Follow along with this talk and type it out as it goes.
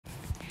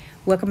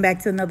Welcome back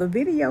to another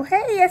video.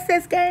 Hey,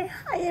 SS gang,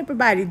 how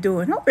everybody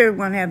doing? Hope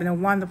everyone having a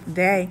wonderful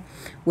day.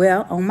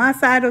 Well, on my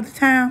side of the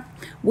town,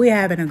 we're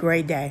having a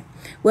great day.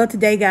 Well,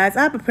 today, guys,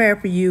 I prepared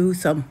for you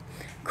some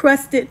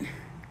crusted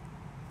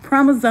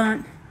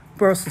Parmesan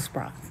Brussel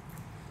sprouts.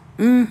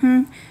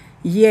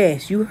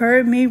 Yes, you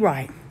heard me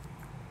right.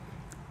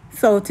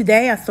 So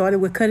today I started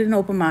with cutting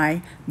open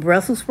my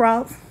Brussels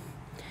sprouts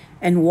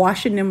and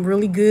washing them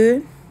really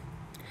good.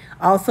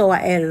 Also, I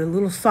added a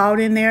little salt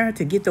in there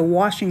to get the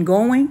washing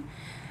going.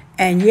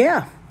 And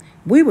yeah,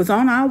 we was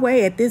on our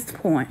way at this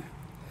point.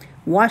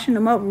 Washing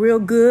them up real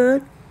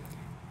good.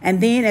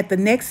 And then at the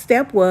next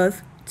step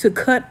was to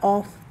cut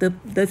off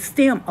the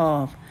stem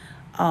of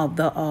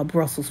the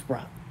Brussels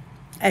sprout.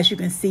 As you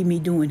can see me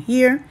doing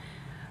here.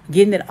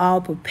 Getting it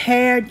all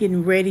prepared,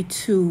 getting ready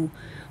to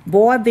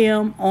boil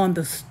them on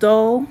the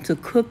stove to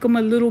cook them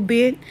a little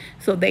bit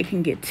so they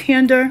can get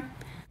tender.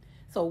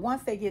 So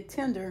once they get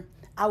tender,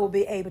 I will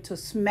be able to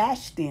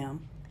smash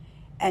them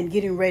and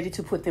getting ready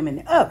to put them in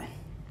the oven.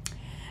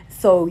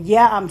 So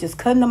yeah, I'm just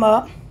cutting them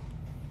up,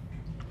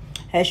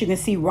 as you can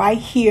see right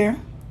here.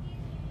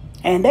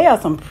 And they are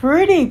some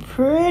pretty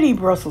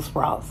Brussels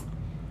sprouts.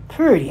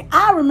 Pretty.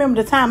 I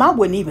remember the time I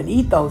wouldn't even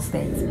eat those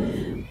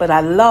things. But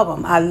I love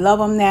them. I love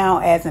them now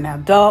as an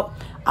adult.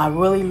 I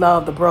really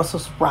love the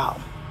Brussels sprout.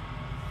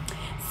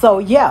 So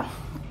yeah,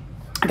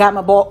 I got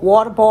my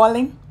water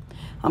boiling.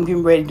 I'm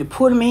getting ready to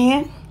put them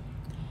in.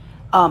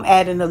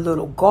 Adding a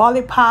little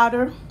garlic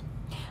powder.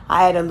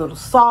 I added a little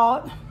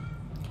salt.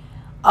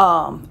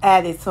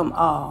 Added some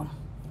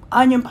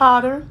onion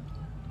powder.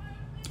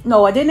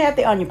 No, I didn't add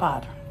the onion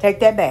powder.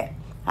 Take that back.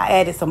 I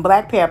added some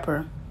black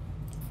pepper,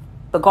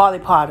 the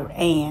garlic powder,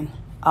 and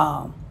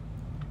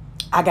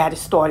I got it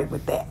started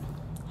with that.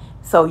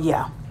 So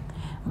yeah,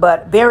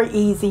 but very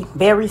easy,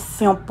 very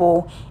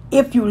simple.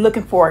 If you're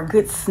looking for a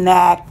good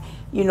snack,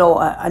 you know,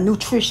 a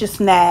nutritious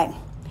snack,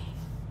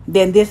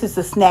 then this is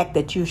a snack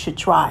that you should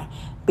try,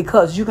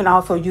 because you can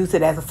also use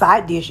it as a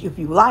side dish if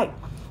you like.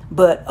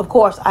 But of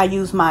course, I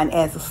use mine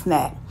as a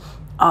snack.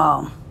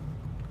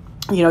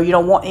 You know, you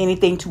don't want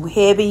anything too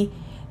heavy.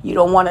 You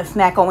don't want to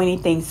snack on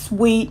anything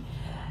sweet.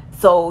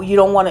 So you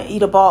don't want to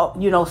eat up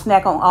all,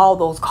 snack on all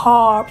those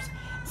carbs.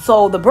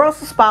 So the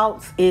Brussels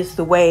sprouts is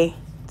the way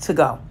to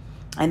go.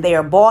 And they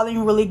are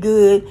boiling really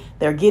good.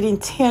 They're getting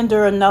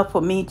tender enough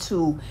for me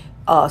to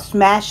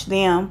smash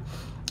them.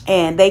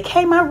 And they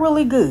came out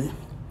really good.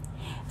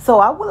 So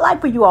I would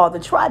like for you all to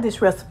try this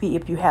recipe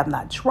if you have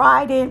not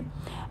tried it.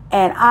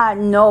 And I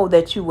know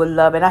that you would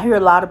love it. I hear a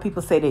lot of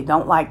people say they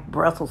don't like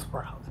Brussels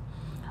sprouts.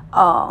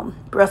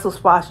 Brussels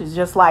sprouts is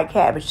just like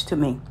cabbage to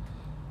me.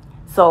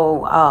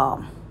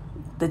 So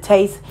the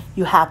taste,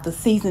 you have to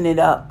season it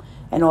up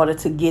in order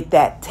to get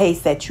that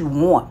taste that you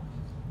want.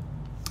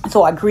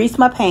 So I greased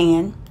my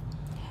pan.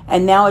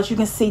 And now as you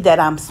can see that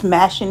I'm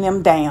smashing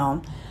them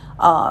down.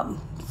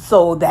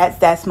 So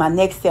that's my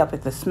next step, is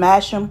to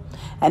smash them.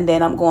 And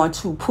then I'm going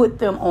to put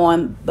them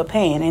on the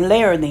pan and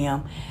layer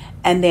them.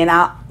 And then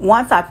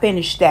once I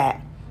finish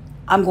that,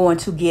 I'm going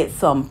to get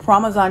some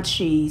Parmesan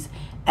cheese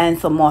and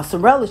some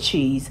mozzarella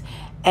cheese.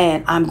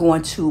 And I'm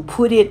going to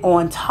put it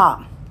on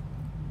top.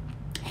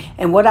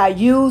 And what I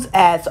use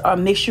as a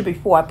mixture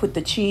before I put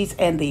the cheese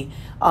and the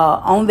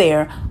on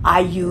there, I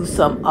use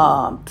some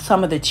of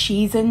the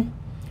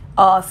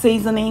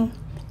seasoning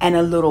and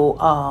a little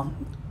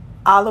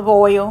olive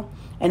oil.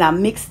 And I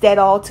mix that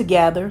all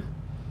together.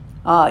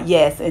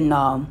 Yes,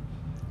 and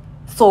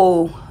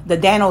so the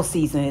Dano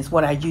seasoning is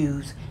what I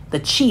use, the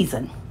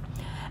cheesing.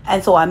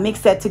 And so I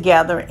mix that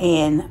together,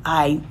 and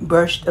I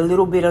brushed a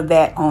little bit of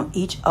that on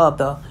each of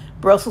the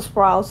Brussels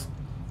sprouts.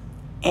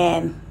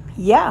 And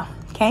yeah,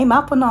 came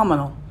out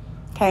phenomenal.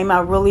 Came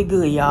out really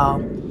good, y'all.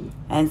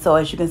 And so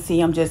as you can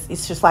see,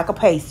 it's just like a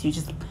paste. You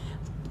just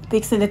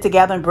fixing it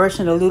together and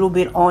brushing a little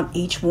bit on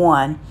each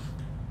one.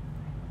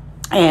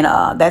 And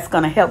that's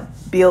going to help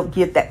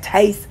get that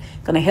taste.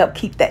 Going to help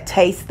keep that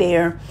taste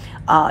there.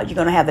 You're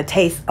going to have the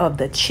taste of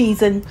the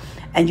cheesing,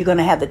 and you're going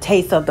to have the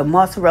taste of the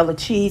mozzarella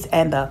cheese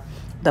and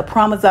the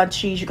Parmesan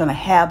cheese. You're going to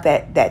have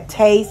that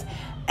taste.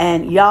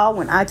 And y'all,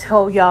 when I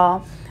tell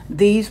y'all,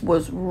 these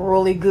was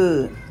really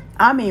good.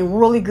 I mean,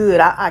 really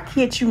good. I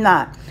kid you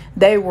not.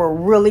 They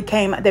really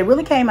came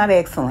out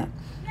excellent.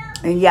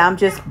 And yeah, I'm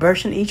just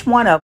brushing each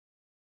one up.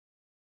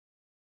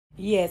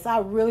 Yes, I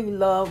really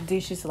love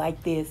dishes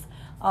like this.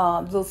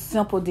 Little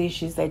simple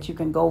dishes that you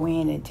can go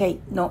in and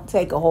don't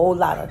take a whole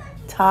lot of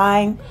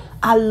time.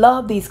 I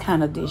love these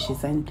kind of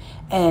dishes, and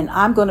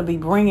I'm going to be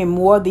bringing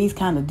more of these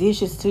kind of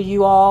dishes to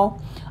you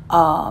all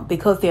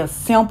because they're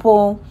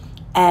simple,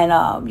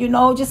 and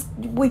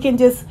we can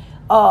just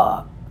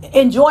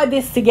enjoy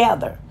this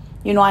together.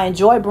 I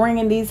enjoy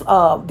bringing these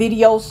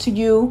videos to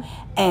you,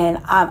 and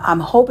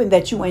I'm hoping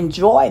that you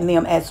enjoy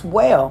them as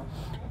well.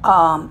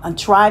 I'm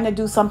trying to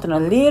do something a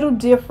little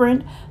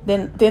different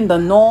than the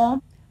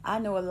norm. I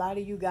know a lot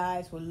of you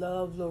guys will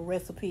love little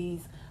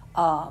recipes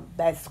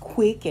that's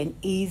quick and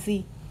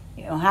easy.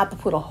 You don't have to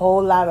put a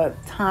whole lot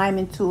of time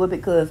into it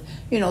because,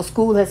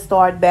 school has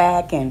started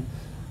back, and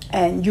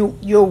and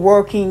you're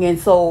working, and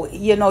so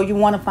you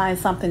want to find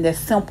something that's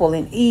simple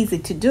and easy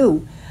to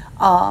do,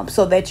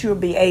 so that you'll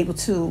be able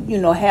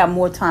to have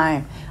more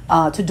time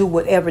to do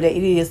whatever that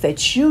it is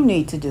that you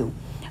need to do.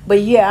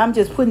 But yeah, I'm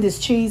just putting this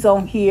cheese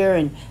on here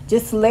and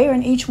just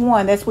layering each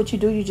one. That's what you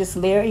do. You just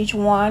layer each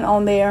one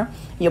on there.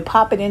 You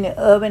pop it in the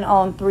oven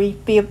on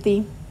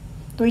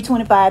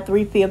 325,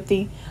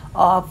 350,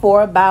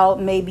 for about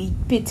maybe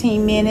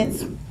 15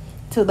 minutes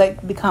till they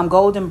become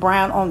golden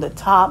brown on the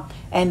top.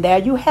 And there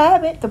you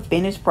have it, the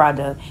finished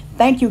product.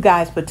 Thank you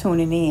guys for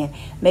tuning in.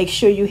 Make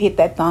sure you hit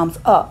that thumbs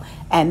up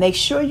and make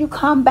sure you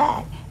come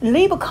back and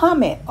leave a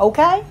comment,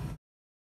 okay?